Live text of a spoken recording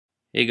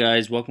Hey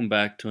guys, welcome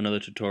back to another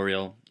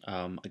tutorial.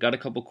 I got a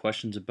couple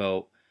questions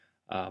about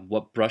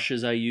what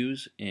brushes I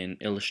use in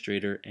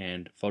Illustrator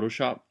and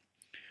Photoshop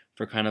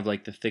for kind of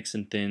like the thicks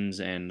and thins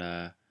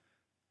and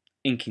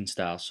inking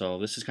style. So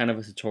this is kind of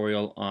a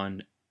tutorial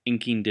on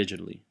inking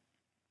digitally.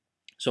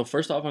 So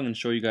first off, I'm going to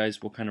show you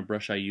guys what kind of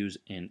brush I use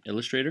in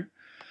Illustrator.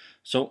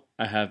 So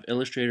I have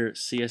Illustrator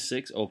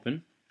CS6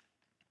 open,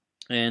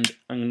 and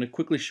I'm going to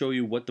quickly show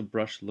you what the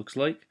brush looks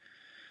like.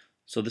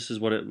 So this is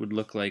what it would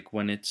look like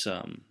when it's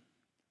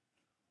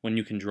when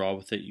you can draw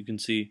with it. You can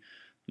see,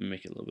 let me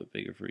make it a little bit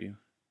bigger for you.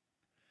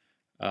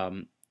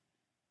 Um,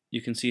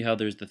 you can see how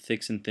there's the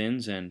thicks and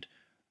thins, and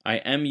I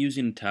am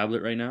using a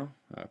tablet right now,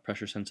 a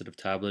pressure sensitive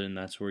tablet, and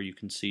that's where you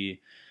can see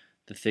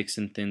the thicks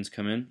and thins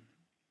come in.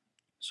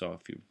 So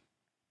if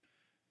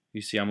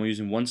you see, I'm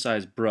using one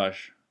size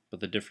brush,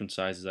 but the different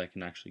sizes I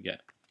can actually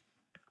get.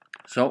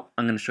 So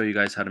I'm going to show you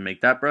guys how to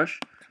make that brush.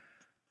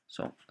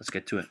 So let's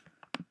get to it.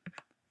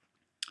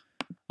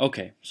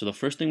 Okay, so the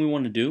first thing we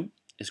want to do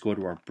is go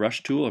to our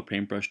brush tool, our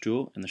paintbrush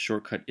tool, and the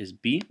shortcut is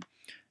B,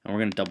 and we're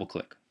going to double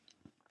click.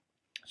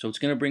 So it's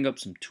going to bring up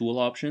some tool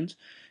options,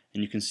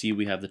 and you can see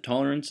we have the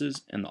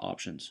tolerances and the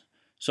options.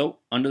 So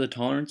under the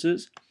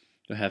tolerances,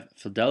 you'll have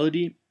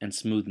fidelity and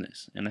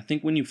smoothness. And I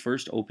think when you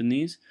first open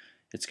these,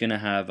 it's going to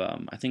have,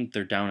 I think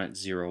they're down at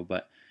 0,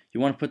 but you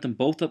want to put them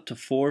both up to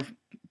 4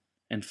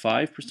 and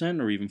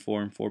 5% or even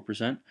 4 and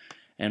 4%.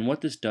 And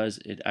what this does,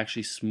 it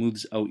actually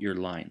smooths out your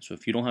lines. So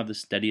if you don't have the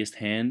steadiest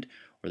hand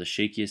or the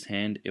shakiest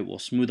hand, it will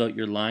smooth out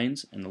your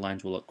lines, and the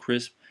lines will look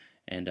crisp,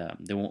 and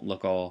they won't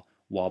look all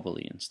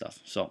wobbly and stuff.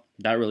 So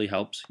that really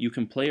helps. You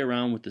can play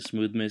around with the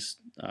smoothness,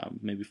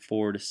 maybe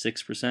 4 to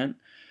 6%.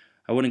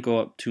 I wouldn't go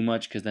up too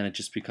much because then it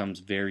just becomes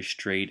very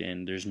straight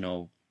and there's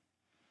no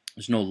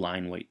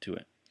line weight to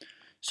it.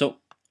 So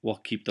we'll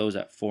keep those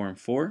at 4 and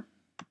 4,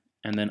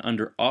 and then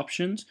under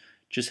options,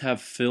 just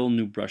have fill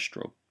new brush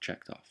stroke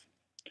checked off.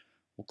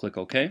 We'll click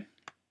OK.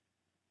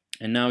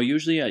 And now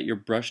usually at your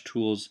brush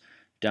tools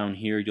down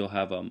here, you'll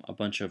have a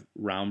bunch of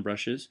round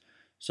brushes.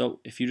 So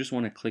if you just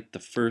want to click the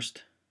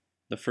first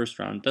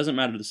round, it doesn't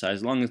matter the size,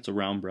 as long as it's a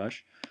round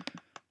brush,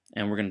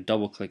 and we're going to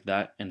double click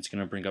that, and it's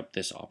going to bring up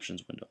this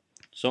options window.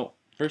 So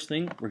first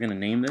thing, we're going to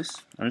name this.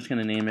 I'm just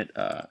going to name it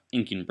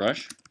inking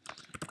brush,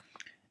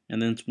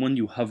 and then when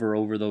you hover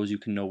over those, you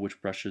can know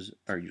which brushes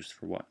are used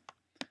for what.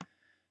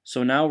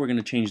 So now we're going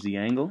to change the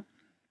angle,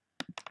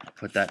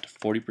 put that to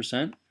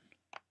 40%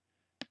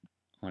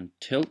 on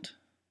tilt,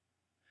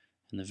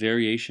 and the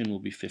variation will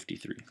be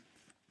 53.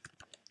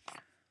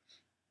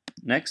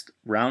 Next,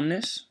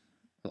 roundness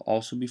will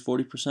also be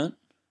 40%.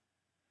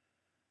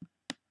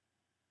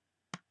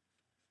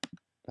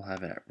 We'll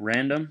have it at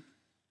random,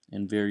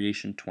 and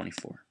variation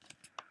 24.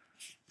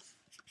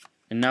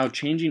 And now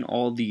changing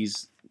all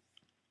these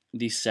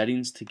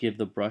settings to give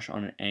the brush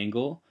on an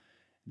angle,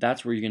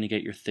 that's where you're going to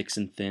get your thicks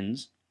and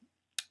thins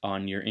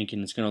on your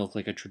inking. It's going to look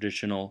like a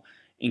traditional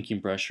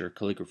inking brush or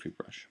calligraphy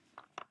brush.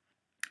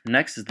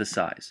 Next is the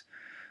size.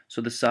 So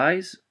the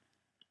size,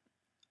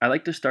 I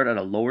like to start at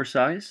a lower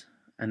size,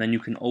 and then you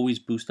can always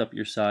boost up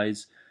your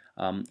size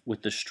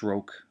with the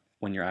stroke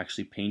when you're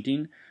actually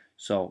painting.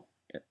 So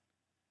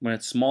when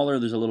it's smaller,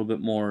 there's a little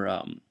bit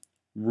more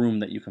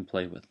room that you can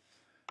play with.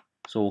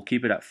 So we'll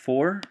keep it at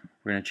 4.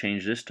 We're going to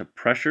change this to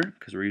pressure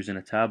because we're using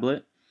a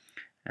tablet,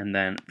 and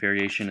then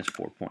variation is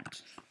 4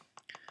 points.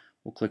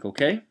 We'll click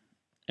OK,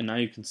 and now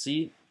you can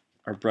see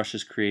our brush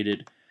is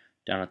created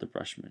down at the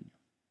brush menu.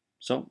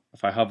 So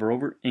if I hover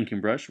over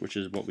inking brush, which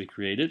is what we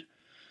created,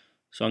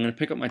 so I'm going to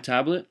pick up my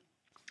tablet,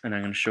 and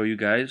I'm going to show you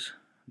guys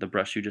the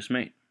brush you just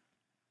made.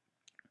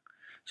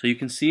 So you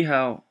can see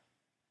how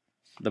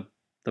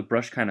the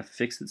brush kind of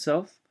fixed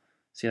itself.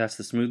 See, that's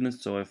the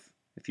smoothness. So if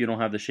you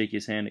don't have the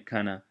shakiest hand,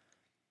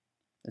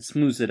 it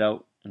smooths it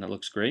out and it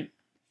looks great.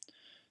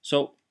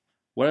 So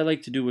what I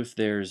like to do if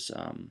there's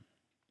a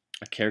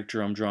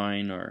character I'm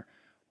drawing or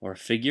a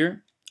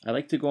figure, I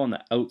like to go on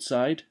the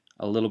outside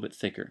a little bit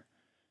thicker.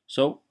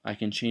 So I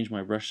can change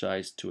my brush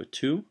size to a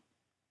 2,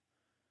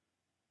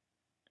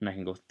 and I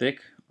can go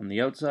thick on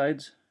the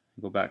outsides,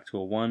 go back to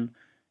a 1,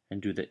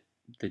 and do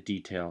the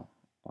detail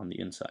on the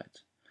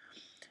insides.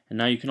 And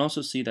now you can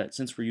also see that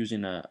since we're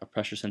using a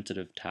pressure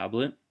sensitive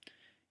tablet,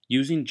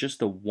 using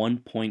just a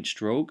 1-point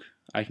stroke,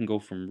 I can go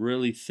from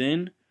really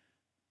thin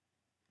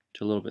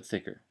to a little bit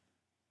thicker.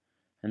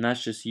 And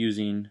that's just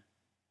using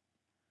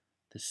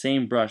the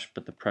same brush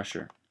but the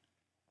pressure.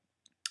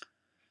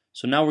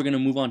 So now we're going to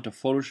move on to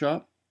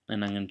Photoshop,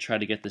 and I'm going to try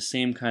to get the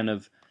same kind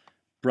of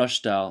brush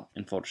style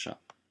in Photoshop.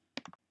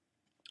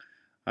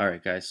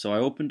 Alright guys, so I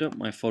opened up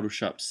my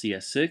Photoshop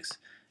CS6,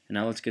 and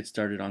now let's get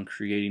started on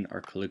creating our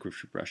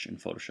calligraphy brush in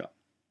Photoshop.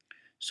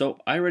 So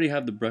I already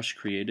have the brush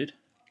created,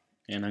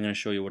 and I'm going to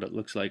show you what it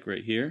looks like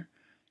right here.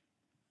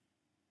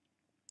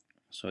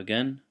 So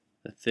again,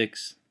 the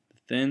thicks, the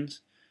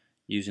thins,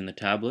 using the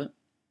tablet.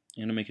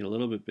 I'm going to make it a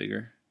little bit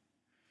bigger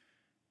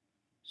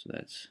so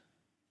it's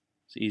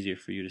easier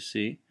for you to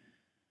see.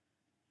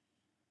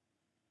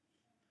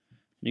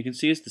 And you can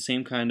see it's the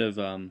same kind of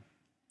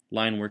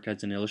line work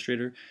as an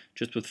Illustrator.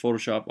 Just with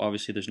Photoshop,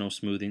 obviously there's no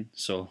smoothing,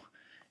 so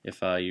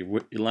if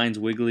your line's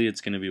wiggly,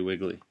 it's going to be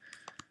wiggly.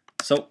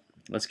 So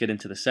let's get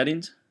into the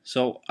settings.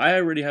 So I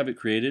already have it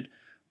created,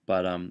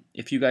 but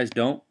if you guys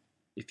don't,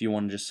 if you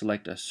want to just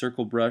select a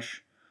circle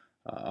brush,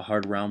 a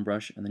hard round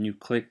brush, and then you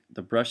click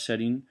the brush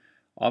setting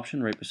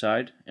option right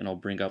beside, and it'll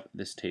bring up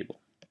this table.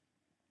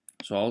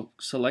 So I'll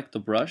select the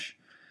brush,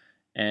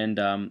 and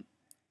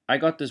I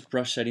got this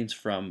brush settings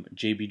from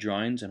JB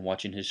Drawings and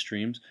watching his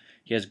streams.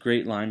 He has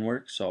great line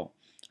work, so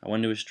I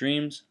went to his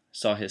streams,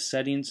 saw his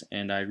settings,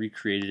 and I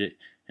recreated it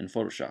in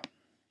Photoshop.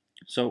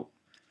 So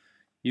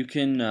you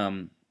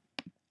can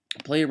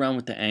play around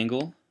with the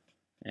angle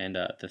and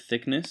the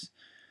thickness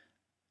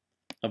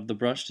of the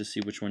brush to see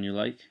which one you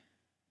like.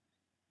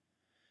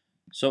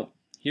 So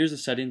here's the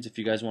settings if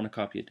you guys want to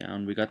copy it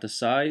down. We got the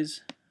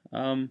size.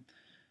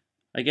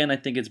 Again, I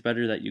think it's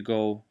better that you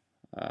go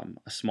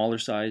a smaller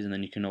size, and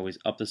then you can always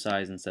up the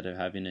size instead of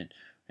having it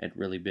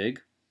really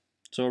big.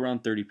 So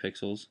around 30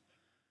 pixels.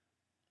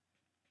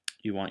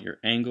 You want your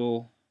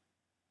angle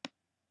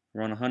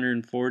around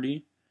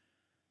 140.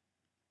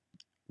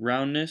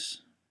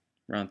 Roundness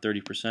around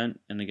 30%,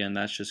 and again,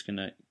 that's just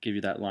gonna give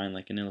you that line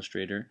like an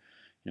Illustrator,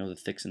 you know, the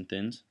thicks and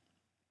thins.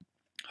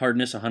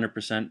 Hardness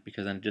 100%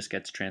 because then it just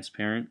gets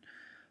transparent.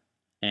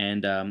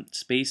 And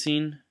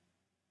spacing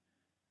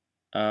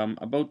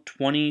about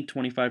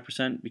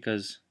 20-25%,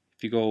 because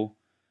if you go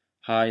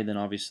high, then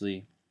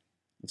obviously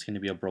it's going to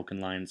be a broken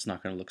line. It's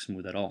not going to look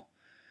smooth at all.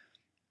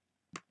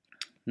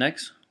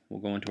 Next,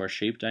 we'll go into our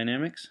shape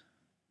dynamics.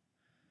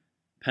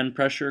 Pen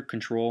pressure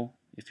control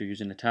if you're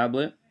using a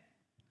tablet,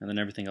 and then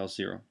everything else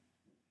 0.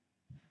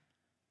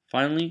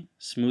 Finally,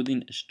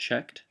 smoothing is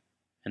checked,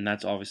 and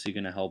that's obviously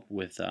going to help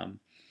with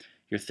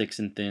your thicks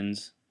and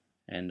thins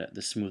and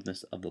the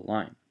smoothness of the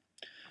line.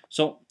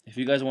 So if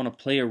you guys want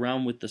to play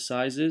around with the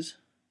sizes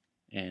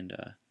and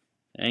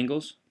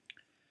angles,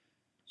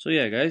 so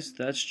yeah guys,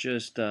 that's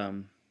just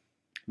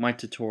my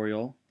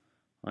tutorial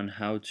on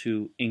how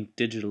to ink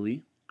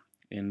digitally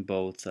in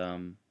both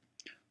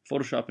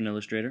Photoshop and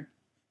Illustrator,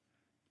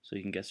 so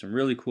you can get some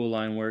really cool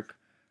line work,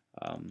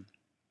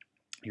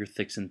 your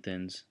thicks and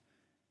thins,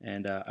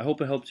 and I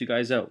hope it helps you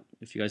guys out.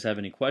 If you guys have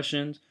any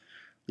questions,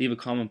 leave a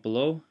comment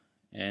below,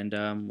 and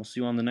we'll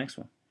see you on the next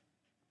one.